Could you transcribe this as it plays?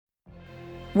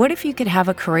What if you could have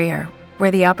a career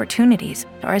where the opportunities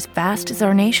are as vast as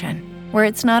our nation, where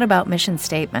it's not about mission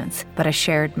statements, but a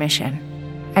shared mission?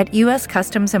 At U.S.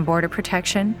 Customs and Border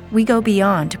Protection, we go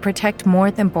beyond to protect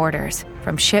more than borders.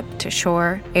 From ship to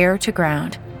shore, air to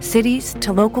ground, cities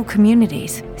to local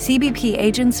communities, CBP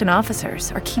agents and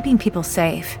officers are keeping people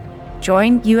safe.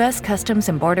 Join U.S. Customs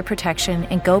and Border Protection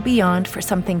and go beyond for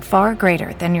something far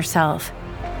greater than yourself.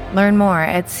 Learn more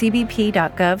at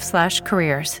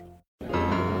cbp.gov/careers.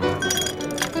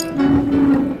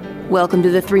 Welcome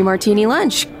to the Three Martini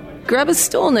Lunch. Grab a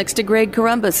stool next to Greg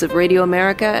Corombos of Radio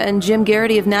America and Jim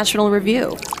Garrity of National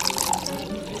Review.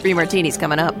 Three Martinis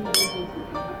coming up.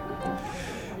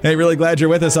 Hey, really glad you're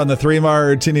with us on the Three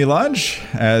Martini Lunch.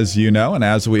 As you know, and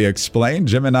as we explained,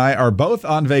 Jim and I are both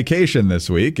on vacation this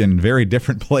week in very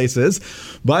different places.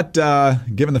 But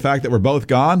given the fact that we're both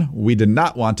gone, we did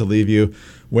not want to leave you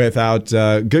without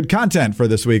good content for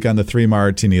this week on the Three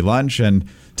Martini Lunch. And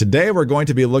today we're going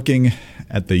to be looking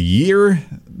at the year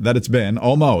that it's been,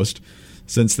 almost,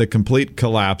 since the complete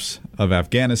collapse of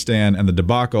Afghanistan and the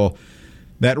debacle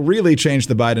that really changed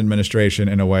the Biden administration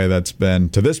in a way that's been,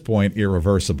 to this point,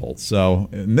 irreversible. So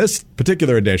in this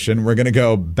particular edition, we're going to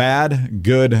go bad,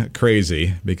 good,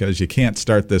 crazy, because you can't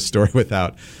start this story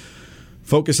without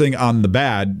focusing on the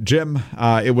bad. Jim,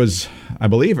 it was, I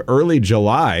believe, early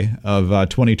July of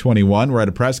 2021. We're at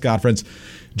a press conference.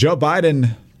 Joe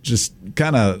Biden just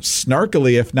kind of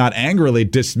snarkily, if not angrily,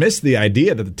 dismissed the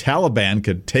idea that the Taliban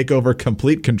could take over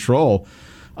complete control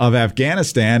of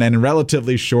Afghanistan and in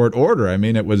relatively short order. I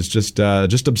mean, it was just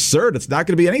absurd. It's not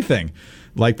going to be anything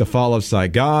like the fall of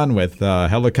Saigon with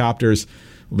helicopters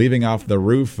leaving off the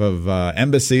roof of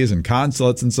embassies and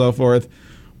consulates and so forth.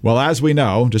 Well, as we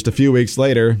know, just a few weeks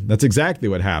later, that's exactly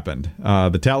what happened.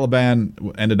 The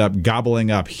Taliban ended up gobbling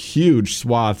up huge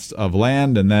swaths of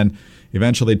land and then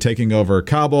eventually taking over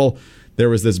Kabul. There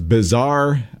was this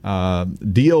bizarre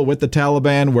deal with the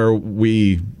Taliban where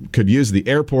we could use the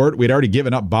airport. We'd already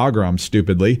given up Bagram,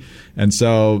 stupidly. And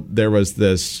so there was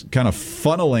this kind of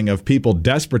funneling of people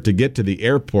desperate to get to the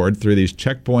airport through these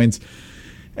checkpoints.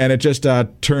 And it just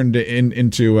turned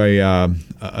into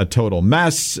a total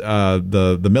mess.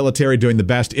 The military doing the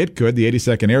best it could, the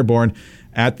 82nd Airborne,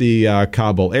 at the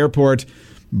Kabul airport.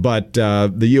 But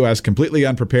the U.S. completely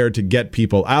unprepared to get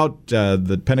people out.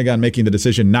 The Pentagon making the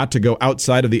decision not to go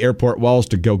outside of the airport walls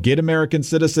to go get American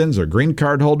citizens or green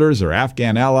card holders or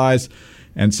Afghan allies.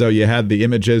 And so you had the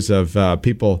images of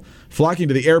people flocking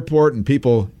to the airport and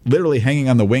people literally hanging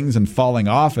on the wings and falling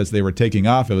off as they were taking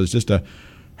off. It was just a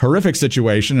horrific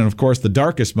situation. And, of course, the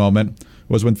darkest moment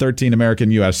was when 13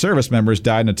 American U.S. service members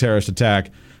died in a terrorist attack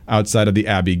outside of the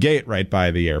Abbey Gate right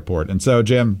by the airport. And so,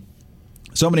 Jim,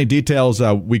 so many details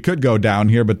we could go down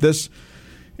here, but this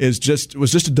was just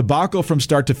a debacle from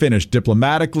start to finish.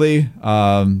 Diplomatically,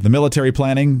 the military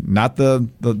planning, not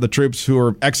the troops who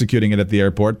were executing it at the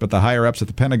airport, but the higher ups at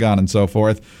the Pentagon and so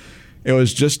forth. It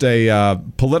was just a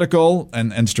political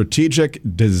and strategic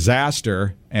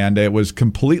disaster, and it was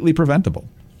completely preventable.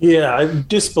 Yeah,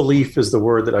 disbelief is the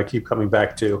word that I keep coming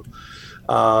back to.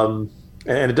 And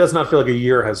it does not feel like a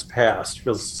year has passed. It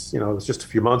feels, it was just a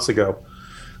few months ago.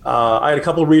 I had a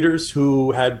couple of readers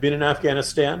who had been in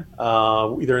Afghanistan,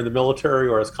 either in the military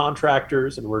or as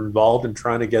contractors, and were involved in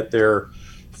trying to get their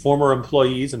former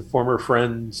employees and former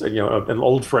friends, and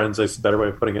old friends, that's a better way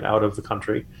of putting it, out of the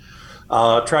country.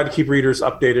 Tried to keep readers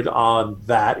updated on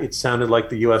that. It sounded like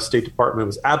the U.S. State Department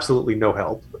was absolutely no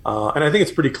help. And I think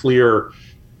it's pretty clear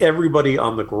everybody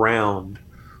on the ground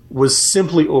was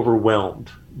simply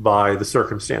overwhelmed by the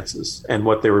circumstances and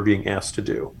what they were being asked to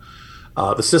do.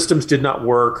 The systems did not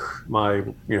work. My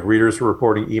readers were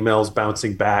reporting emails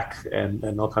bouncing back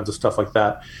and all kinds of stuff like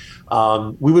that.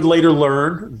 We would later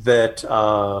learn that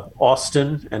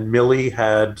Austin and Milley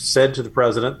had said to the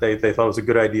president they thought it was a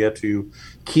good idea to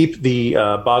keep the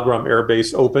Bagram Air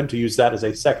Base open, to use that as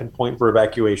a second point for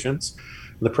evacuations.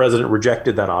 And the president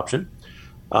rejected that option.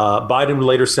 Biden would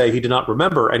later say he did not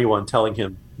remember anyone telling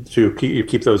him to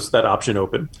keep that option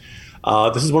open.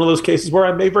 This is one of those cases where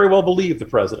I may very well believe the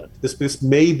president. This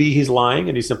may be he's lying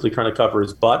and he's simply trying to cover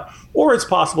his butt, or it's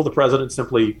possible the president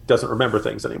simply doesn't remember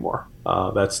things anymore.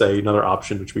 That's another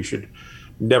option which we should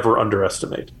never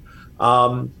underestimate.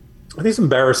 I think it's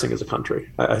embarrassing as a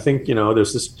country. I think,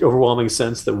 there's this overwhelming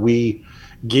sense that we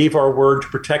gave our word to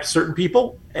protect certain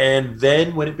people, and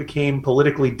then when it became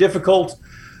politically difficult,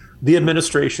 the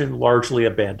administration largely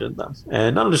abandoned them,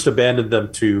 and not just abandoned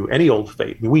them to any old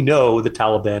fate. I mean, we know the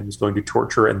Taliban was going to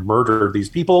torture and murder these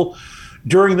people.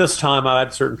 During this time, I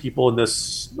had certain people in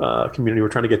this community who were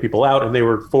trying to get people out, and they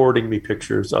were forwarding me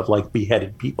pictures of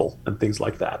beheaded people and things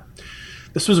like that.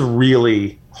 This was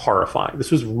really horrifying.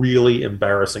 This was really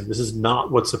embarrassing. This is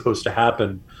not what's supposed to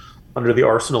happen under the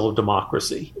arsenal of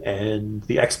democracy. And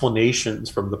the explanations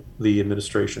from the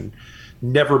administration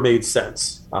never made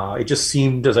sense. It just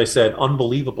seemed, as I said,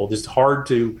 unbelievable. Just hard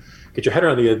to get your head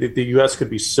around. The U.S. could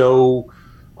be so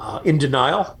in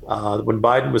denial. When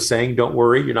Biden was saying, don't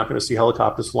worry, you're not going to see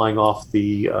helicopters flying off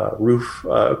the roof,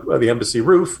 the embassy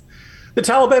roof, the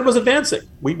Taliban was advancing.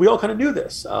 We all kind of knew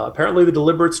this. Apparently, the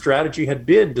deliberate strategy had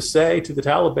been to say to the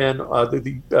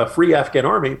Taliban, the Free Afghan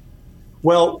Army,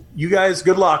 well, you guys,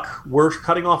 good luck. We're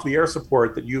cutting off the air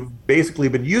support that you've basically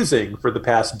been using for the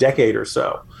past decade or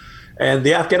so. And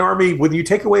the Afghan army, when you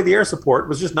take away the air support,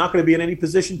 was just not going to be in any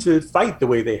position to fight the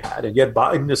way they had. And yet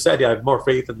Biden has said, I have more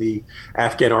faith in the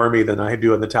Afghan army than I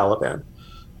do in the Taliban.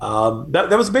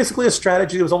 That was basically a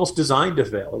strategy that was almost designed to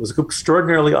fail. It was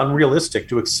extraordinarily unrealistic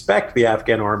to expect the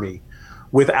Afghan army,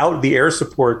 without the air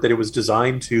support that it was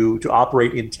designed to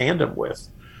operate in tandem with,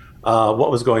 what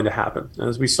was going to happen. And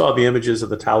as we saw the images of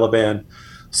the Taliban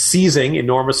seizing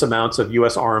enormous amounts of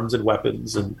U.S. arms and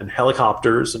weapons and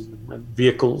helicopters and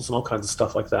vehicles and all kinds of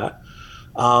stuff like that.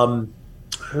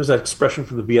 There's that expression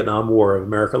from the Vietnam War of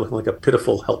America looking like a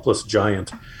pitiful, helpless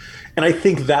giant. And I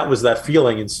think that was that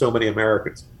feeling in so many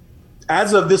Americans.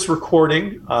 As of this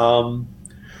recording,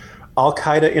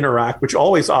 Al-Qaeda in Iraq, which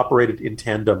always operated in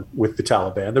tandem with the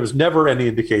Taliban, there was never any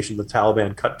indication the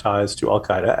Taliban cut ties to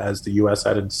Al-Qaeda, as the U.S.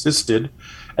 had insisted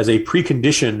as a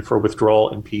precondition for withdrawal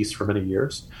and peace for many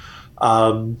years.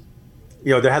 There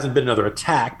hasn't been another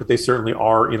attack, but they certainly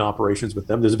are in operations with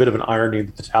them. There's a bit of an irony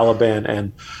that the Taliban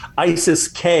and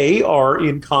ISIS-K are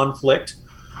in conflict.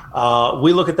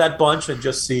 We look at that bunch and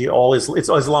just see it's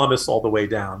Islamists all the way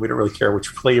down. We don't really care which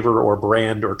flavor or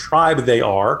brand or tribe they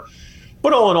are.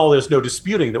 But all in all, there's no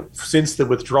disputing that since the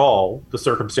withdrawal, the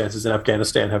circumstances in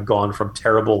Afghanistan have gone from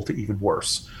terrible to even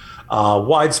worse.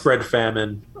 Widespread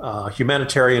famine,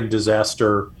 humanitarian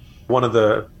disaster. One of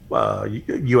the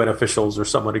UN officials or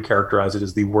someone who characterized it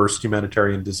as the worst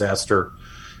humanitarian disaster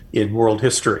in world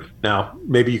history. Now,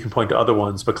 maybe you can point to other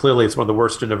ones, but clearly it's one of the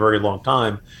worst in a very long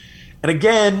time. And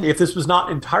again, if this was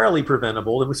not entirely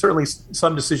preventable, then certainly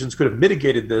some decisions could have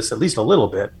mitigated this at least a little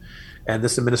bit. And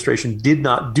this administration did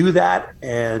not do that.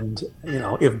 And,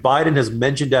 if Biden has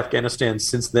mentioned Afghanistan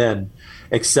since then,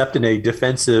 except in a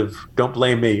defensive, don't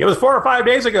blame me, it was 4 or 5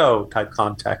 days ago type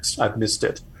context, I've missed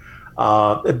it.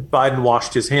 Biden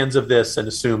washed his hands of this and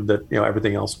assumed that,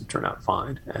 everything else would turn out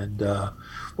fine. And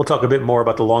we'll talk a bit more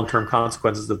about the long-term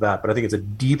consequences of that. But I think it's a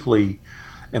deeply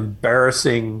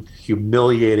embarrassing,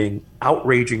 humiliating,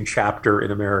 outraging chapter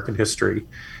in American history,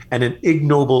 and an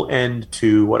ignoble end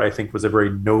to what I think was a very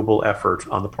noble effort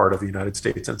on the part of the United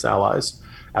States and its allies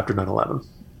after 9/11.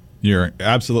 You're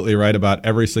absolutely right about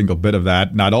every single bit of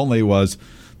that. Not only was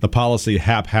the policy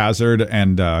haphazard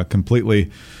and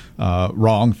completely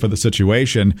wrong for the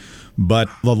situation, but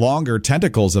the longer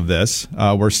tentacles of this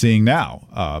we're seeing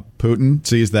now. Putin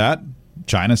sees that.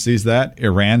 China sees that.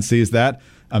 Iran sees that.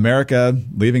 America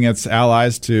leaving its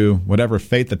allies to whatever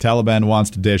fate the Taliban wants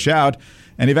to dish out.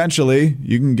 And eventually,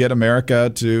 you can get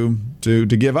America to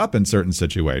give up in certain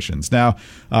situations. Now,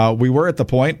 we were at the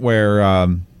point where,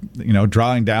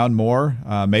 drawing down more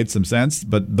made some sense,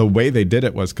 but the way they did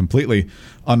it was completely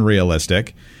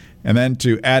unrealistic. And then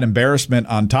to add embarrassment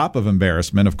on top of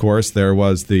embarrassment, of course, there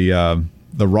was the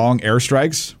wrong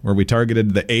airstrikes where we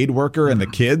targeted the aid worker and the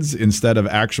kids instead of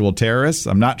actual terrorists.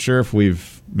 I'm not sure if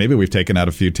we've taken out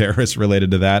a few terrorists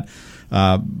related to that,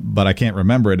 but I can't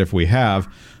remember it if we have.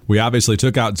 We obviously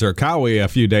took out Zarqawi a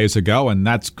few days ago, and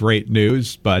that's great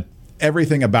news. But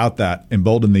everything about that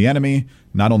emboldened the enemy,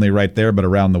 not only right there, but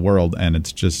around the world. And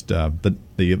it's just the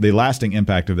lasting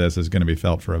impact of this is going to be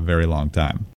felt for a very long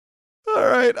time. All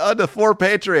right, on to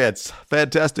 4Patriots.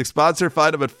 Fantastic sponsor.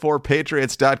 Find them at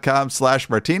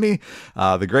 4patriots.com/martini.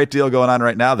 The great deal going on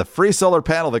right now. The free solar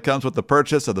panel that comes with the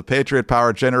purchase of the Patriot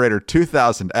Power Generator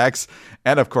 2000X.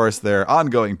 And, of course, their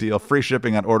ongoing deal, free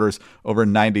shipping on orders over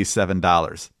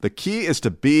 $97. The key is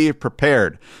to be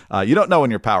prepared. You don't know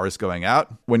when your power is going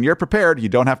out. When you're prepared, you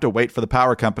don't have to wait for the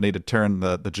power company to turn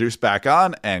the juice back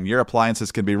on, and your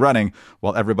appliances can be running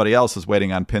while everybody else is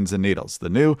waiting on pins and needles. The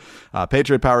new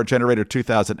Patriot Power Generator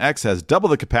 2000X has double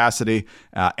the capacity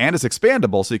and is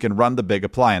expandable so you can run the big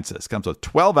appliances. Comes with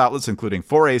 12 outlets, including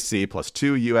 4 AC plus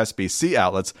 2 USB-C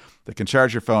outlets, that can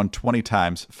charge your phone 20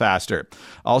 times faster.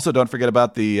 Also, don't forget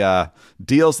about the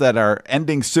deals that are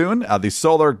ending soon, the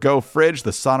Solar Go Fridge,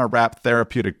 the SaunaWrap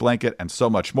Therapeutic Blanket, and so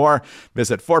much more.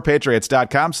 Visit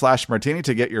 4patriots.com/martini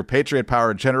to get your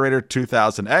Patriot-powered generator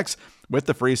 2000X with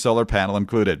the free solar panel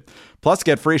included. Plus,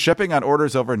 get free shipping on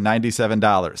orders over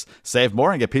 $97. Save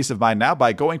more and get peace of mind now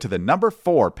by going to the number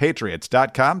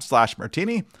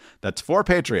 4patriots.com/martini. That's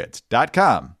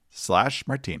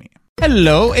 4patriots.com/martini.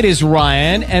 Hello, it is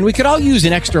Ryan, and we could all use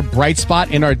an extra bright spot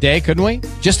in our day, couldn't we?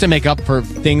 Just to make up for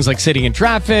things like sitting in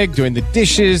traffic, doing the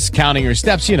dishes, counting your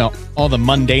steps, all the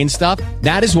mundane stuff.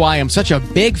 That is why I'm such a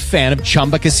big fan of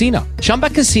Chumba Casino. Chumba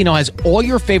Casino has all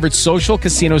your favorite social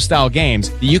casino-style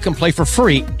games that you can play for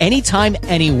free anytime,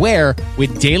 anywhere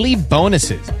with daily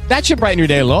bonuses. That should brighten your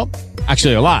day a little.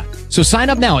 Actually, a lot. So sign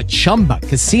up now at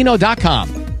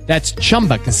ChumbaCasino.com. That's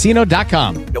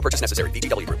ChumbaCasino.com. No purchase necessary.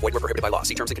 VGW Group. Void where prohibited by law.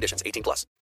 See terms and conditions. 18+.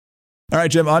 All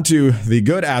right, Jim, on to the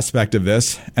good aspect of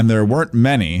this. And there weren't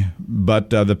many, but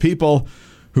the people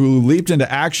who leaped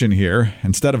into action here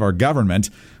instead of our government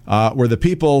were the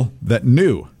people that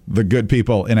knew the good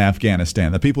people in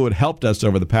Afghanistan, the people who had helped us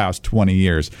over the past 20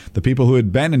 years, the people who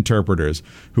had been interpreters,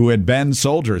 who had been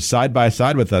soldiers side by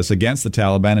side with us against the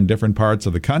Taliban in different parts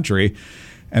of the country.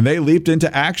 And they leaped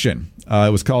into action. It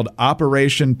was called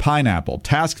Operation Pineapple,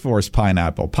 Task Force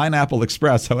Pineapple, Pineapple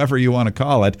Express, however you want to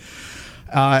call it.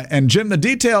 And Jim, the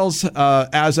details,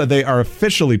 as they are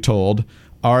officially told,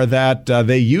 are that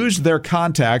they used their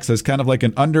contacts as kind of like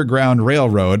an underground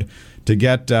railroad to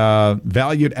get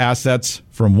valued assets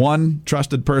from one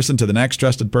trusted person to the next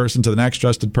trusted person to the next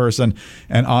trusted person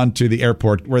and on to the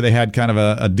airport, where they had kind of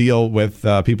a deal with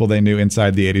people they knew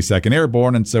inside the 82nd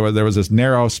Airborne. And so there was this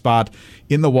narrow spot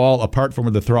in the wall apart from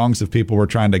where the throngs of people were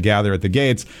trying to gather at the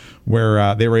gates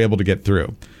where they were able to get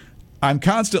through. I'm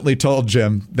constantly told,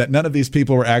 Jim, that none of these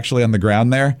people were actually on the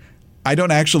ground there. I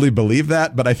don't actually believe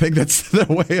that, but I think that's their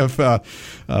way of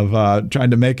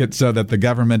trying to make it so that the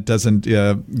government doesn't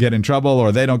get in trouble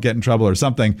or they don't get in trouble or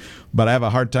something. But I have a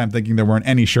hard time thinking there weren't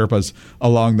any Sherpas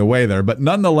along the way there. But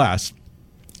nonetheless,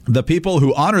 the people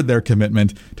who honored their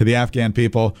commitment to the Afghan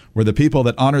people were the people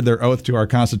that honored their oath to our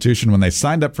Constitution when they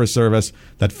signed up for service,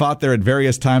 that fought there at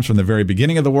various times from the very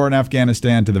beginning of the war in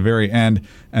Afghanistan to the very end.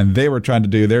 And they were trying to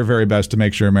do their very best to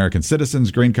make sure American citizens,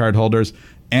 green card holders,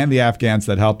 and the Afghans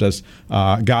that helped us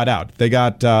got out. They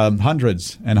got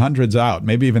hundreds and hundreds out,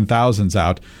 maybe even thousands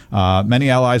out. Many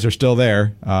allies are still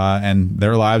there, and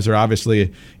their lives are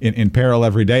obviously in peril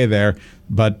every day there.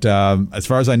 But as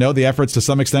far as I know, the efforts to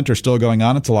some extent are still going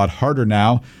on. It's a lot harder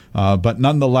now. But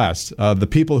nonetheless, the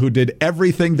people who did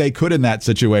everything they could in that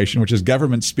situation, which is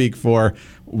government speak for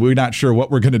we're not sure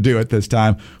what we're going to do at this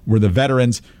time, were the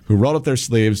veterans who rolled up their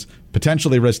sleeves,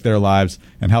 potentially risked their lives,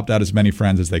 and helped out as many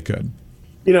friends as they could.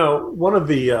 One of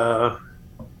the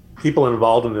people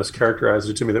involved in this characterized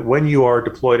it to me that when you are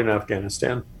deployed in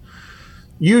Afghanistan,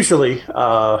 usually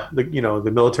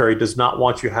the military does not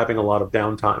want you having a lot of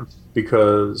downtime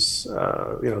because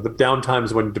the downtime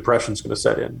is when depression is going to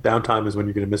set in. Downtime is when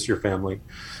you're going to miss your family.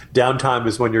 Downtime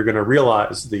is when you're going to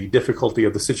realize the difficulty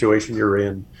of the situation you're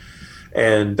in.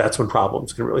 And that's when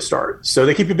problems can really start. So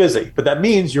they keep you busy, but that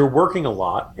means you're working a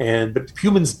lot. But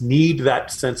humans need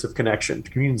that sense of connection.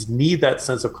 Humans need that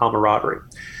sense of camaraderie.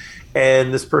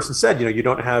 And this person said, you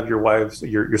don't have your wives,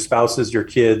 your spouses, your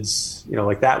kids,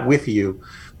 like that with you,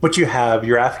 but you have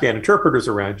your Afghan interpreters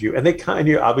around you, and they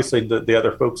obviously the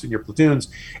other folks in your platoons,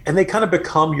 and they kind of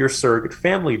become your surrogate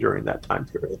family during that time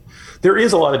period. There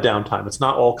is a lot of downtime. It's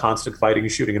not all constant fighting,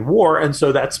 shooting, and war. And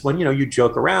so that's when, you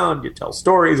joke around, you tell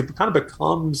stories. It kind of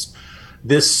becomes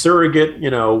this surrogate,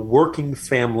 working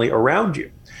family around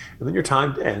you. And then your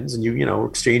time ends and you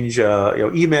exchange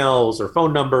emails or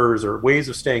phone numbers or ways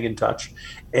of staying in touch.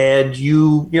 And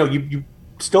you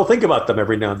still think about them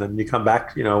every now and then. You come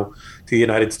back, to the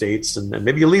United States and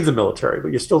maybe you leave the military,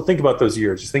 but you still think about those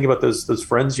years. You think about those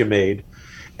friends you made.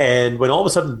 And when all of a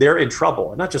sudden they're in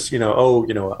trouble, and not just,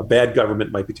 a bad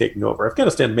government might be taking over.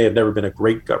 Afghanistan may have never been a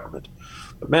great government.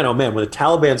 But man, oh man, when the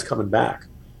Taliban's coming back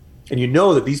and you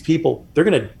know that these people, they're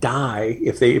going to die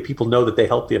if people know that they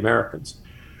helped the Americans.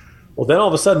 Well, then all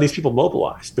of a sudden, these people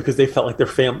mobilized because they felt like their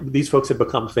family. These folks had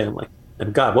become family.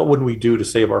 And God, what wouldn't we do to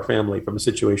save our family from a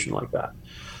situation like that?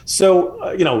 So,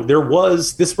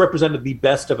 this represented the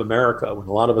best of America when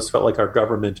a lot of us felt like our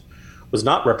government was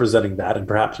not representing that and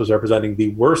perhaps was representing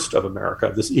the worst of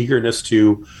America, this eagerness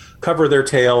to cover their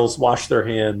tails, wash their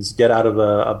hands, get out of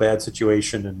a bad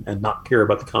situation and not care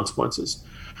about the consequences.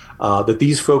 That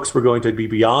these folks were going to be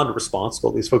beyond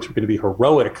responsible. These folks were going to be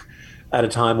heroic at a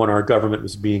time when our government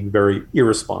was being very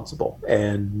irresponsible.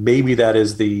 And maybe that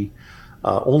is the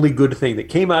only good thing that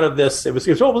came out of this. It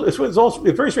was also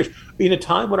very strange. In a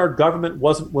time when our government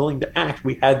wasn't willing to act,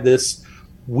 we had this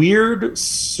weird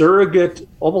surrogate,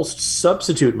 almost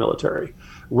substitute military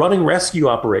running rescue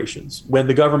operations when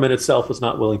the government itself was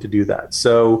not willing to do that.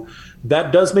 So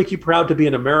that does make you proud to be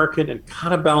an American and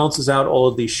kind of balances out all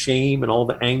of the shame and all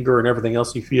the anger and everything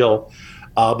else you feel.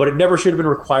 But it never should have been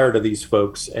required of these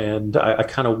folks. And I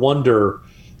kind of wonder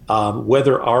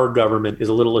whether our government is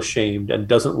a little ashamed and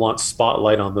doesn't want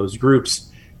spotlight on those groups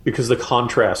because the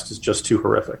contrast is just too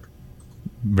horrific.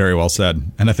 Very well said.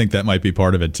 And I think that might be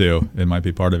part of it, too. It might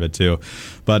be part of it, too.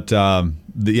 But,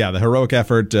 the heroic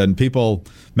effort and people,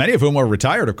 many of whom were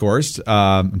retired, of course.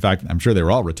 In fact, I'm sure they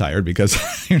were all retired because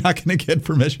you're not going to get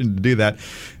permission to do that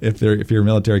if your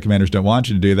military commanders don't want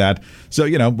you to do that. So,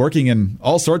 working in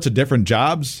all sorts of different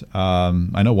jobs.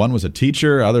 I know one was a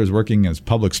teacher, others working as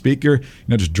public speaker,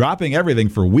 just dropping everything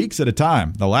for weeks at a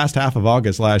time, the last half of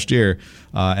August last year,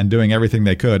 and doing everything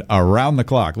they could around the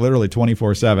clock, literally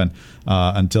 24/7,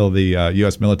 until the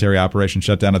U.S. military operation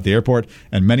shut down at the airport.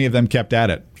 And many of them kept at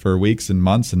it for weeks and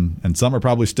months, and some are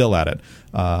probably still at it,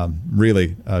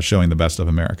 really showing the best of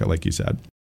America, like you said.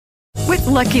 With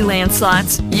Lucky Land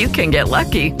Slots, you can get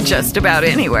lucky just about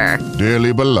anywhere.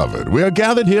 Dearly beloved, we are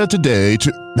gathered here today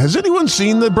to... Has anyone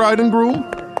seen the bride and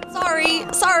groom?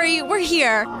 Sorry, we're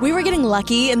here. We were getting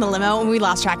lucky in the limo and we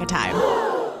lost track of time.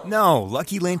 No,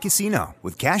 Lucky Land Casino,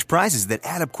 with cash prizes that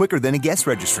add up quicker than a guest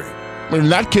registry. In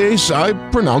that case, I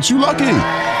pronounce you lucky.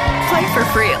 Play for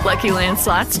free at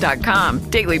LuckyLandSlots.com.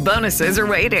 Daily bonuses are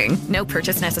waiting. No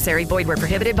purchase necessary. Void where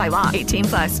prohibited by law.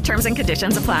 18+. Terms and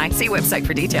conditions apply. See website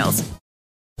for details.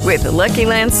 With Lucky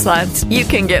Land Slots, you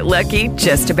can get lucky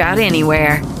just about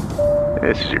anywhere.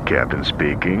 This is your captain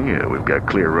speaking. We've got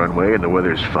clear runway and the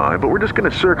weather's fine, but we're just going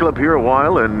to circle up here a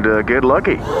while and get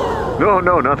lucky.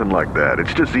 No, nothing like that.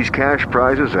 It's just these cash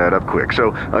prizes add up quick.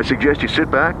 So I suggest you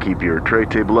sit back, keep your tray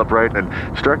table upright, and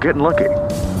start getting lucky.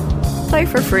 Play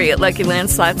for free at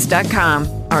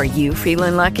LuckyLandSlots.com. Are you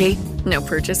feeling lucky? No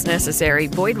purchase necessary.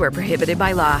 Void where prohibited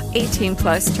by law.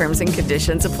 18+ terms and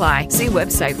conditions apply. See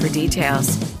website for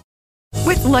details.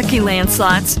 With Lucky Land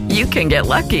Slots, you can get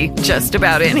lucky just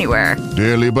about anywhere.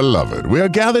 Dearly beloved, we are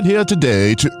gathered here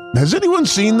today to... Has anyone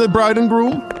seen the bride and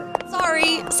groom?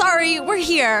 Sorry, we're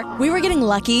here. We were getting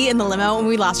lucky in the limo and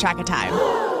we lost track of time.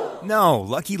 No,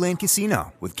 Lucky Land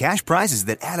Casino, with cash prizes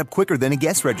that add up quicker than a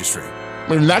guest registry.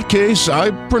 In that case,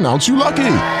 I pronounce you lucky.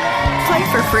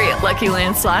 Play for free at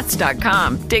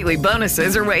LuckyLandSlots.com. Daily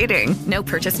bonuses are waiting. No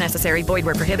purchase necessary. Void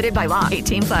where prohibited by law.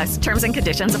 18+. Terms and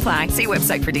conditions apply. See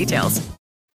website for details.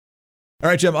 All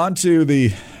right, Jim, on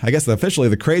to officially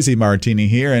the crazy martini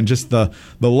here and just the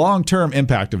long-term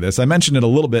impact of this. I mentioned it a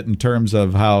little bit in terms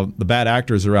of how the bad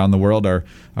actors around the world are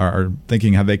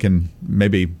thinking how they can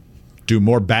maybe do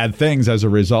more bad things as a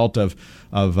result of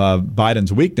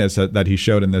Biden's weakness that he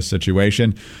showed in this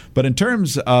situation. But in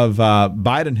terms of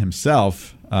Biden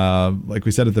himself, like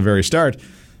we said at the very start,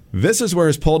 this is where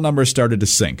his poll numbers started to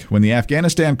sink. When the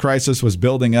Afghanistan crisis was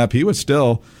building up, he was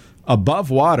still above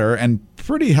water and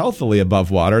pretty healthily above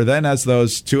water. Then as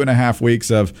those 2.5 weeks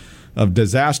of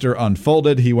disaster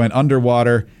unfolded, he went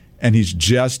underwater, and he's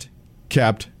just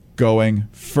kept going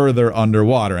further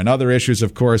underwater. And other issues,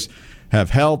 of course,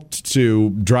 have helped to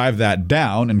drive that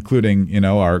down, including,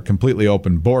 our completely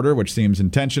open border, which seems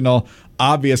intentional.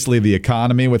 Obviously, the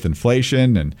economy with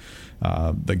inflation and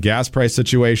the gas price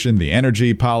situation, the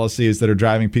energy policies that are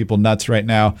driving people nuts right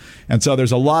now. And so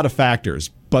there's a lot of factors.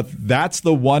 But that's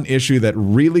the one issue that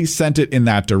really sent it in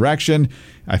that direction.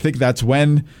 I think that's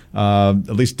when,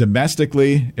 at least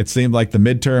domestically, it seemed like the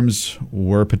midterms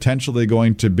were potentially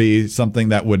going to be something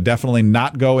that would definitely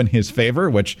not go in his favor,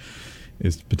 which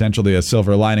is potentially a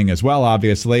silver lining as well,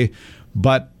 obviously.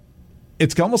 But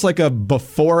it's almost like a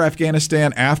before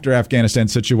Afghanistan, after Afghanistan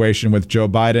situation with Joe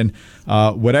Biden.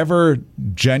 Whatever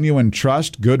genuine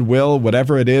trust, goodwill,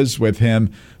 whatever it is with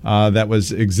him that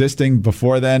was existing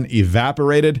before then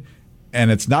evaporated.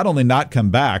 And it's not only not come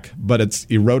back, but it's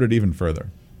eroded even further.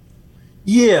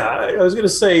 Yeah, I was going to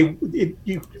say,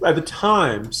 at the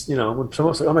times, when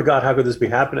someone said, oh my God, how could this be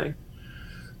happening?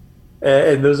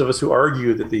 And those of us who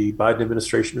argue that the Biden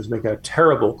administration was making a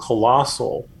terrible,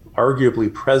 colossal,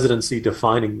 arguably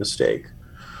presidency-defining mistake,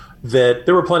 that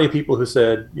there were plenty of people who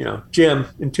said, Jim,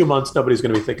 in 2 months, nobody's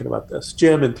going to be thinking about this.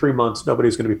 Jim, in 3 months,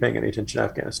 nobody's going to be paying any attention to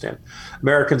Afghanistan.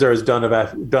 Americans are as done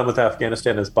with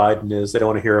Afghanistan as Biden is. They don't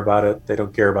want to hear about it. They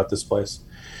don't care about this place.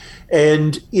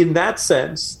 And in that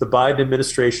sense, the Biden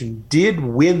administration did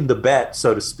win the bet,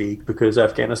 so to speak, because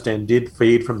Afghanistan did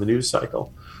fade from the news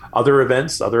cycle. Other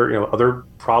events, other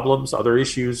problems, other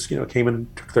issues, came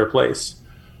and took their place.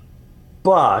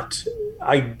 But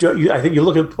I think you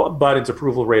look at Biden's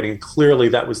approval rating, and clearly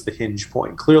that was the hinge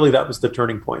point. Clearly that was the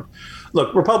turning point.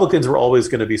 Look, Republicans were always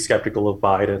going to be skeptical of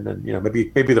Biden, and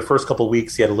maybe the first couple of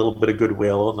weeks he had a little bit of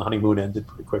goodwill, and the honeymoon ended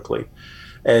pretty quickly.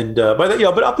 And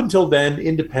but up until then,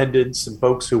 independents and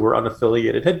folks who were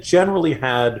unaffiliated had generally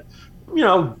had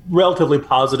relatively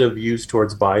positive views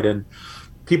towards Biden.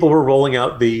 People were rolling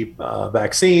out the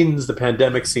vaccines. The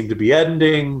pandemic seemed to be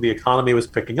ending. The economy was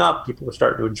picking up. People were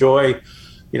starting to enjoy,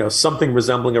 something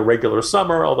resembling a regular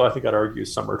summer. Although I think I'd argue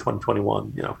summer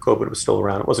 2021, COVID was still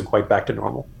around. It wasn't quite back to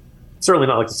normal. Certainly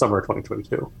not like the summer of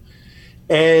 2022.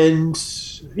 And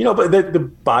but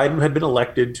the Biden had been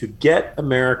elected to get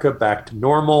America back to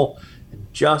normal and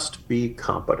just be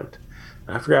competent.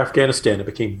 After Afghanistan, it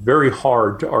became very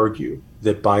hard to argue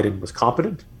that Biden was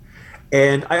competent.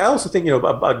 And I also think,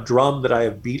 a drum that I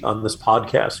have beat on this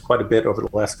podcast quite a bit over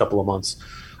the last couple of months.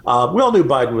 We all knew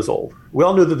Biden was old. We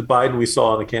all knew that the Biden we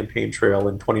saw on the campaign trail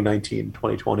in 2019,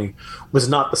 2020 was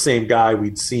not the same guy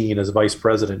we'd seen as vice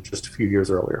president just a few years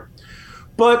earlier.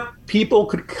 But people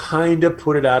could kind of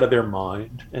put it out of their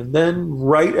mind. And then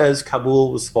right as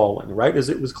Kabul was falling, right as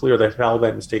it was clear that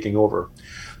Taliban was taking over,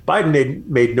 Biden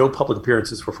made no public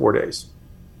appearances for 4 days.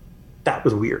 That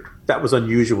was weird. That was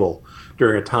unusual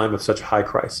during a time of such a high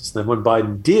crisis. And then when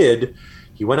Biden did,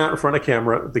 he went out in front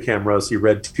of the cameras, he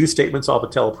read 2 statements off a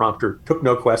teleprompter, took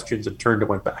no questions, and turned and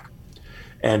went back.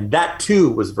 And that, too,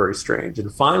 was very strange.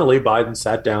 And finally, Biden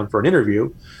sat down for an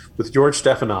interview with George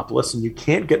Stephanopoulos, and you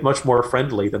can't get much more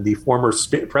friendly than the former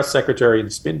press secretary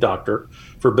and spin doctor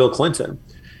for Bill Clinton.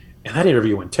 And that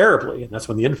interview went terribly. And that's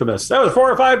when the infamous, that was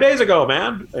 4 or 5 days ago,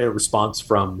 man, a response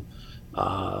from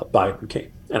Biden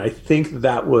came. And I think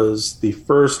that was the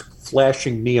first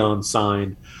flashing neon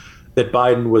sign that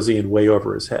Biden was in way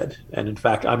over his head. And in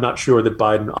fact, I'm not sure that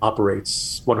Biden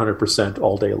operates 100%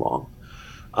 all day long.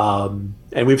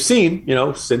 And we've seen,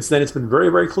 since then it's been very,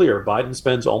 very clear. Biden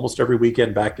spends almost every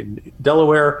weekend back in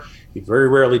Delaware. He very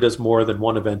rarely does more than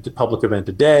one public event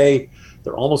a day.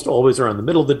 They're almost always around the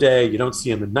middle of the day. You don't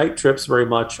see him in night trips very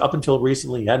much. Up until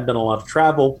recently, he hadn't done a lot of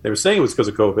travel. They were saying it was because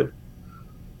of COVID.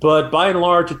 But by and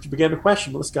large, it began to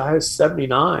question, well, this guy is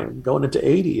 79, going into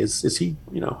 80. Is he,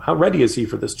 how ready is he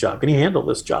for this job? Can he handle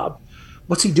this job?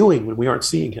 What's he doing when we aren't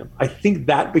seeing him? I think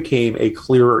that became a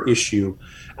clearer issue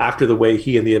after the way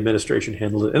he and the administration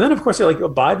handled it. And then, of course,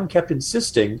 Biden kept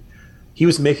insisting he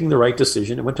was making the right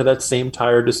decision and went to that same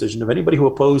tired decision of anybody who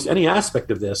opposed any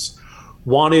aspect of this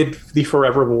wanted the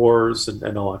forever wars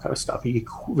and all that kind of stuff. He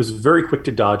was very quick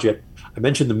to dodge it. I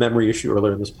mentioned the memory issue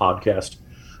earlier in this podcast.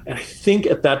 And I think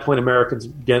at that point, Americans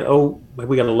began,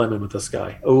 we got a lemon with this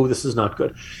guy. Oh, this is not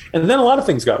good. And then a lot of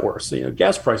things got worse.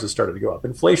 Gas prices started to go up.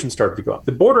 Inflation started to go up.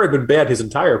 The border had been bad his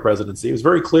entire presidency. It was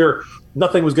very clear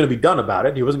nothing was going to be done about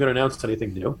it. He wasn't going to announce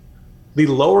anything new. The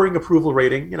lowering approval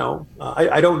rating,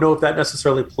 I don't know if that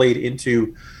necessarily played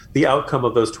into the outcome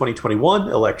of those 2021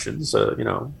 elections,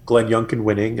 Glenn Youngkin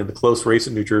winning and the close race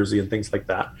in New Jersey and things like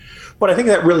that. But I think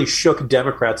that really shook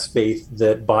Democrats' faith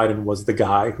that Biden was the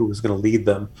guy who was going to lead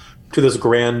them to this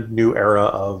grand new era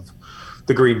of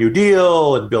the Green New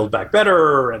Deal and Build Back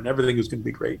Better and everything was going to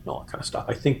be great and all that kind of stuff.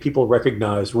 I think people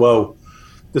recognized, whoa,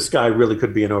 this guy really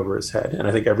could be in over his head. And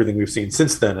I think everything we've seen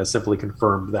since then has simply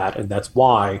confirmed that. And that's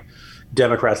why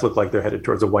Democrats look like they're headed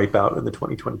towards a wipeout in the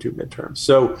 2022 midterms.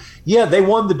 So, yeah, they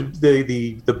won the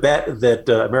bet that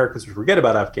Americans would forget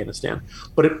about Afghanistan,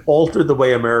 but it altered the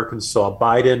way Americans saw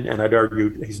Biden. And I'd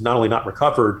argue he's not only not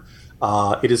recovered,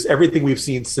 it is everything we've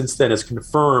seen since then has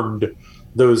confirmed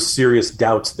those serious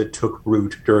doubts that took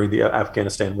root during the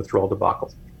Afghanistan withdrawal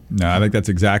debacle. No, I think that's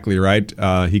exactly right.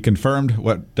 He confirmed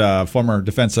what former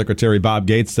Defense Secretary Bob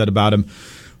Gates said about him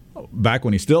back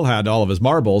when he still had all of his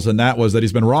marbles, and that was that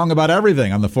he's been wrong about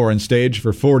everything on the foreign stage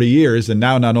for 40 years. And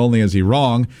now not only is he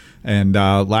wrong and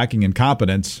lacking in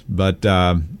competence, but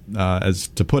as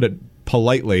to put it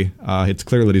politely, it's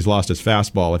clear that he's lost his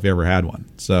fastball if he ever had one.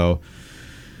 So,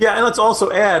 yeah, and let's also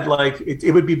add,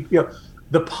 it would be,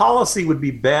 the policy would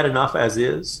be bad enough as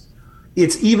is.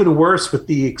 It's even worse with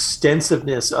the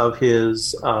extensiveness of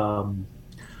his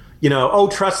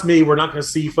trust me, we're not going to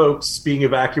see folks being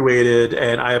evacuated,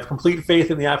 and I have complete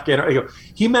faith in the Afghan.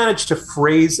 He managed to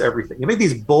phrase everything. He made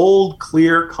these bold,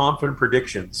 clear, confident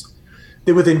predictions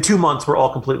that within 2 months were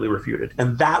all completely refuted.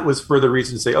 And that was further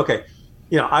reason to say, okay,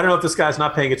 I don't know if this guy's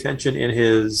not paying attention in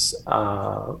his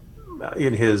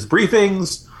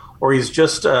briefings, or he's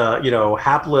just,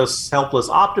 helpless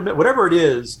optimist, whatever it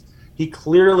is. He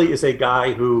clearly is a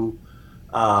guy who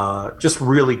just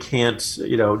really can't,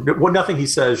 nothing he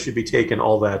says should be taken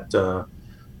all that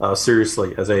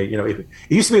seriously as it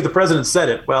used to be if the president said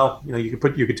it, well, you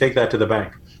could take that to the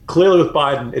bank. clearly with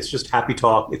Biden, it's just happy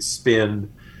talk, it's spin,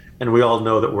 and we all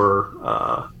know that we're,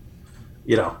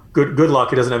 good luck.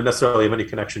 He doesn't necessarily have any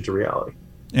connection to reality.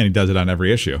 And he does it on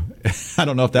every issue. I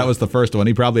don't know if that was the first one.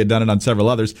 He probably had done it on several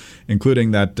others,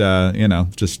 including that,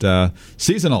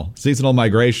 seasonal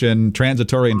migration,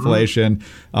 transitory inflation.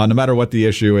 No matter what the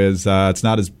issue is, it's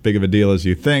not as big of a deal as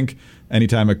you think.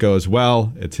 Anytime it goes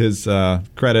well, it's his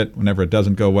credit. Whenever it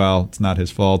doesn't go well, it's not his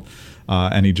fault.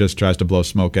 And he just tries to blow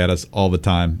smoke at us all the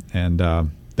time. And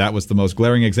that was the most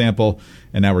glaring example.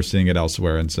 And now we're seeing it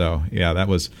elsewhere. And so, yeah, that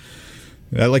was,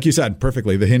 like you said,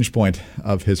 perfectly the hinge point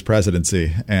of his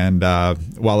presidency. And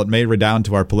while it may redound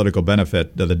to our political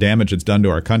benefit, the damage it's done to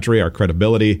our country, our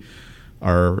credibility,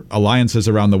 our alliances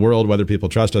around the world, whether people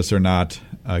trust us or not,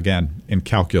 again,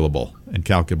 incalculable. And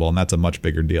that's a much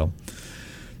bigger deal.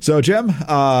 So, Jim,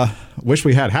 wish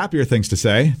we had happier things to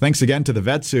say. Thanks again to the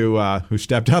vets who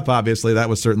stepped up. Obviously, that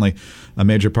was certainly a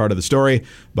major part of the story.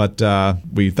 But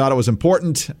we thought it was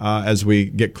important as we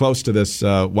get close to this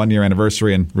 1-year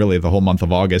anniversary, and really the whole month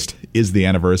of August is the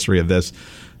anniversary of this,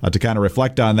 to kind of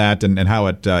reflect on that and how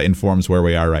it informs where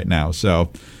we are right now.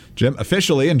 So, Jim,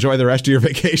 officially enjoy the rest of your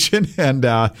vacation. And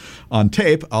on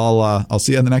tape, I'll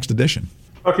see you in the next edition.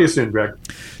 Talk to you soon, Greg.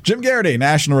 Jim Garrity,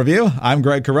 National Review. I'm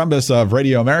Greg Corombos of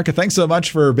Radio America. Thanks so much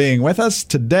for being with us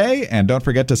today. And don't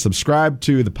forget to subscribe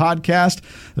to the podcast.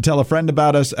 Tell a friend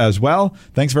about us as well.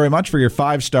 Thanks very much for your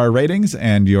 5-star ratings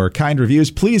and your kind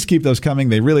reviews. Please keep those coming.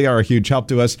 They really are a huge help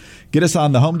to us. Get us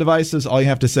on the home devices. All you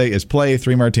have to say is play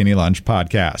 3 Martini Lunch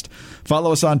podcast.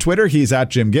 Follow us on Twitter. He's at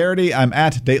Jim Garrity. I'm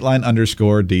at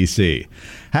Dateline_DC.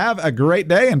 Have a great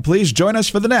day, and please join us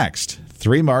for the next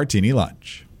 3 Martini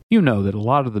Lunch. You know that a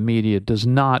lot of the media does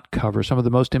not cover some of the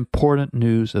most important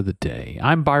news of the day.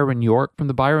 I'm Byron York from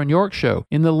The Byron York Show.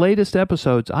 In the latest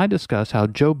episodes, I discuss how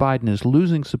Joe Biden is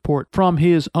losing support from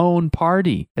his own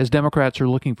party as Democrats are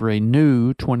looking for a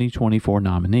new 2024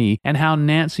 nominee, and how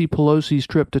Nancy Pelosi's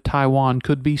trip to Taiwan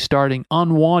could be starting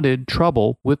unwanted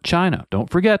trouble with China. Don't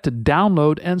forget to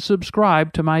download and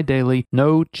subscribe to my daily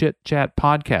No Chit Chat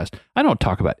podcast. I don't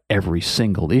talk about every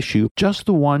single issue, just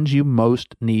the ones you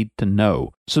most need to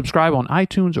know. Subscribe on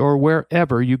iTunes or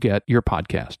wherever you get your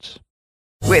podcasts.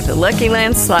 With the Lucky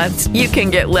Land Slots, you can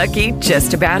get lucky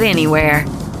just about anywhere.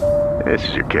 This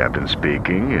is your captain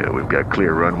speaking. We've got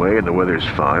clear runway and the weather's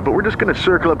fine, but we're just going to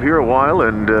circle up here a while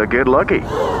and get lucky.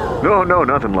 No,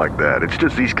 nothing like that. It's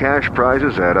just these cash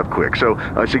prizes add up quick. So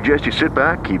I suggest you sit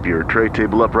back, keep your tray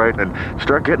table upright, and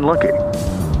start getting lucky.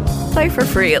 Play for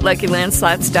free at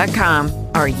LuckyLandSlots.com.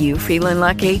 Are you feeling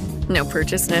lucky? No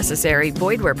purchase necessary.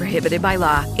 Void where prohibited by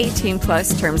law.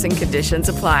 18+ terms and conditions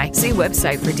apply. See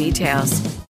website for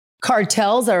details.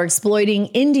 Cartels are exploiting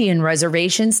Indian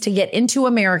reservations to get into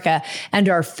America, and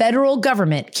our federal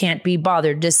government can't be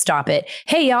bothered to stop it.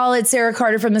 Hey, y'all, it's Sarah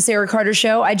Carter from The Sarah Carter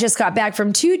Show. I just got back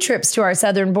from 2 trips to our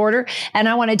southern border, and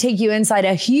I want to take you inside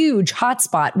a huge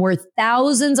hotspot where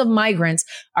thousands of migrants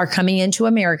are coming into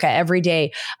America every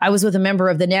day. I was with a member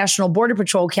of the National Border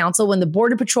Patrol Council when the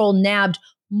Border Patrol nabbed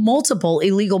multiple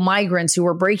illegal migrants who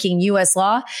were breaking U.S.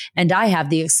 law, and I have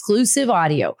the exclusive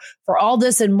audio. For all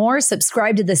this and more,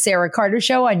 subscribe to The Sarah Carter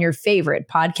Show on your favorite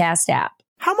podcast app.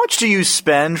 How much do you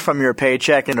spend from your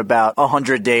paycheck in about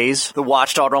 100 days? The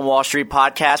Watchdog on Wall Street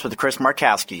podcast with Chris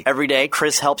Markowski. Every day,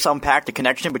 Chris helps unpack the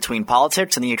connection between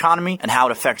politics and the economy and how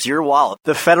it affects your wallet.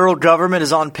 The federal government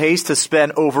is on pace to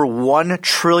spend over $1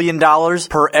 trillion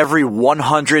per every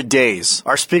 100 days.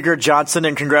 Are Speaker Johnson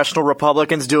and congressional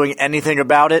Republicans doing anything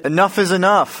about it? Enough is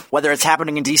enough. Whether it's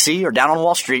happening in D.C. or down on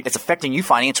Wall Street, it's affecting you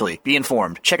financially. Be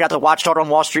informed. Check out the Watchdog on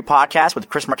Wall Street podcast with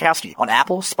Chris Markowski on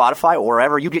Apple, Spotify, or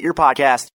wherever you get your podcasts.